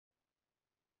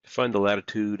To find the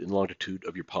latitude and longitude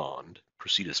of your pond,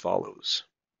 proceed as follows.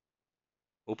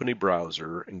 Open a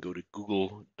browser and go to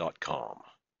google.com.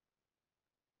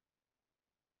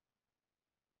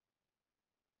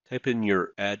 Type in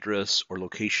your address or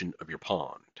location of your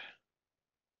pond.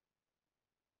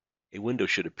 A window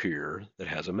should appear that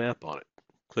has a map on it.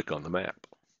 Click on the map.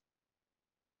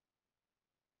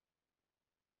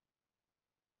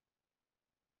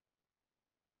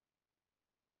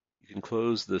 You can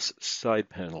close this side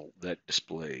panel that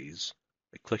displays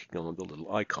by clicking on the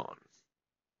little icon.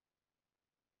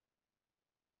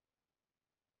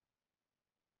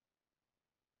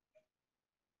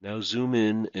 Now zoom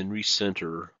in and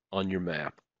recenter on your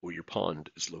map where your pond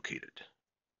is located.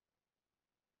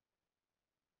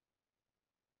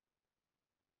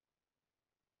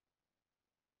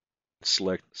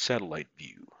 Select Satellite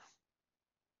View.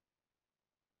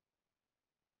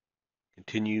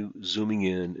 Continue zooming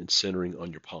in and centering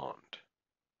on your pond.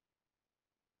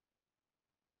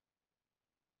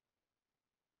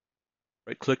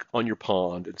 Right-click on your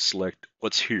pond and select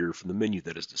What's Here from the menu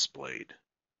that is displayed.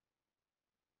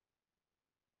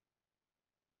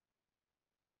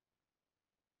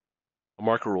 A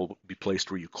marker will be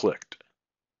placed where you clicked.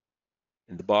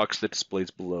 In the box that displays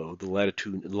below, the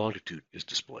latitude and longitude is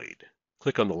displayed.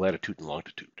 Click on the latitude and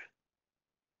longitude.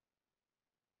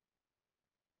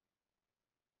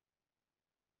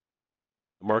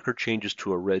 The marker changes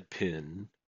to a red pin,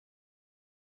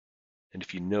 and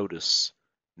if you notice,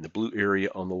 in the blue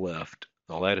area on the left,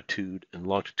 the latitude and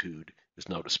longitude is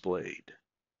now displayed.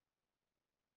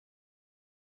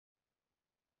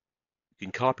 You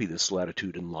can copy this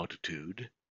latitude and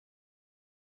longitude,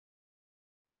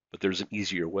 but there's an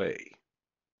easier way.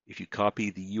 If you copy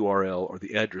the URL or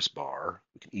the address bar,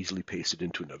 we can easily paste it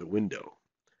into another window.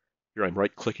 Here I'm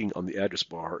right-clicking on the address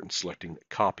bar and selecting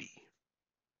Copy.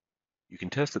 You can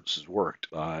test that this has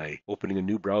worked by opening a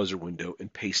new browser window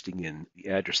and pasting in the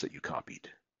address that you copied.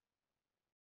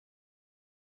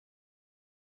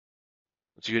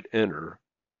 Once you hit Enter,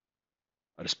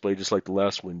 a display just like the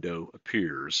last window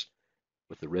appears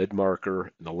with the red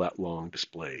marker and the lat long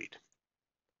displayed.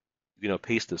 You can now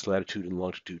paste this latitude and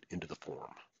longitude into the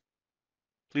form.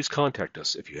 Please contact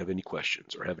us if you have any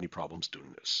questions or have any problems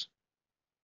doing this.